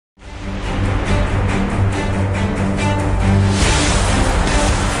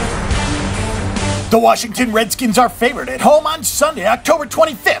The Washington Redskins are favored at home on Sunday, October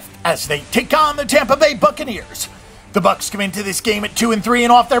 25th, as they take on the Tampa Bay Buccaneers. The Bucs come into this game at 2-3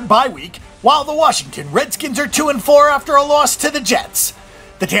 and off their bye week, while the Washington Redskins are 2-4 after a loss to the Jets.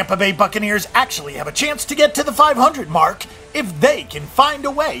 The Tampa Bay Buccaneers actually have a chance to get to the 500 mark if they can find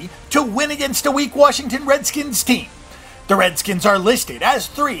a way to win against a weak Washington Redskins team. The Redskins are listed as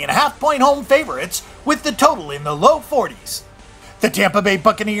 3.5-point home favorites, with the total in the low 40s. The Tampa Bay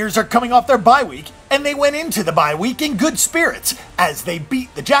Buccaneers are coming off their bye week, and they went into the bye week in good spirits as they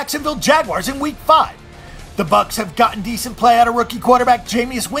beat the Jacksonville Jaguars in Week 5. The Bucs have gotten decent play out of rookie quarterback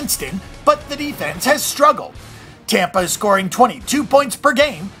Jameis Winston, but the defense has struggled. Tampa is scoring 22 points per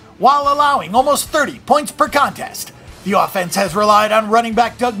game, while allowing almost 30 points per contest. The offense has relied on running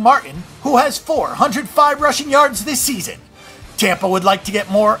back Doug Martin, who has 405 rushing yards this season. Tampa would like to get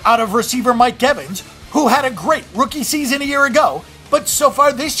more out of receiver Mike Evans, who had a great rookie season a year ago, but so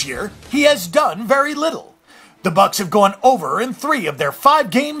far this year, he has done very little. The Bucs have gone over in 3 of their 5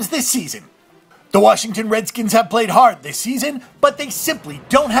 games this season. The Washington Redskins have played hard this season, but they simply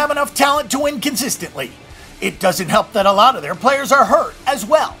don't have enough talent to win consistently. It doesn't help that a lot of their players are hurt as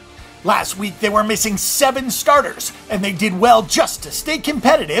well. Last week they were missing 7 starters, and they did well just to stay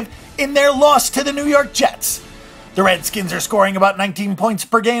competitive in their loss to the New York Jets. The Redskins are scoring about 19 points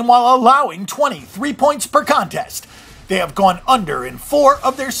per game while allowing 23 points per contest. They have gone under in 4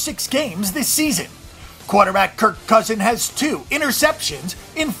 of their 6 games this season. Quarterback Kirk Cousins has 2 interceptions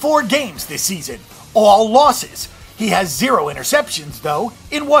in 4 games this season, all losses. He has 0 interceptions, though,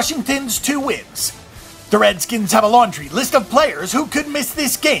 in Washington's 2 wins. The Redskins have a laundry list of players who could miss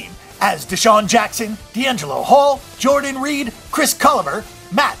this game, as Deshaun Jackson, D'Angelo Hall, Jordan Reed, Chris Culliver,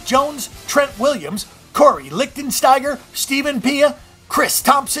 Matt Jones, Trent Williams, Corey Lichtensteiger, Stephen Pia, Chris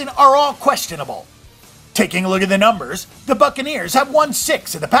Thompson are all questionable. Taking a look at the numbers, the Buccaneers have won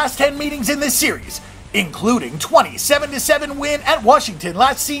 6 of the past 10 meetings in this series, including 27-7 win at Washington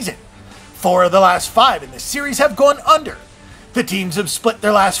last season. 4 of the last 5 in this series have gone under. The teams have split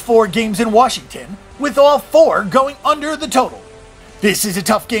their last 4 games in Washington, with all 4 going under the total. This is a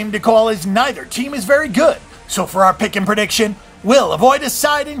tough game to call as neither team is very good, so for our pick and prediction, we'll avoid a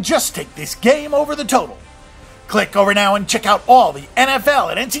side and just take this game over the total. Click over now and check out all the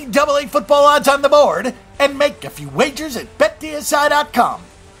NFL and NCAA football odds on the board, and make a few wagers at BetDSI.com.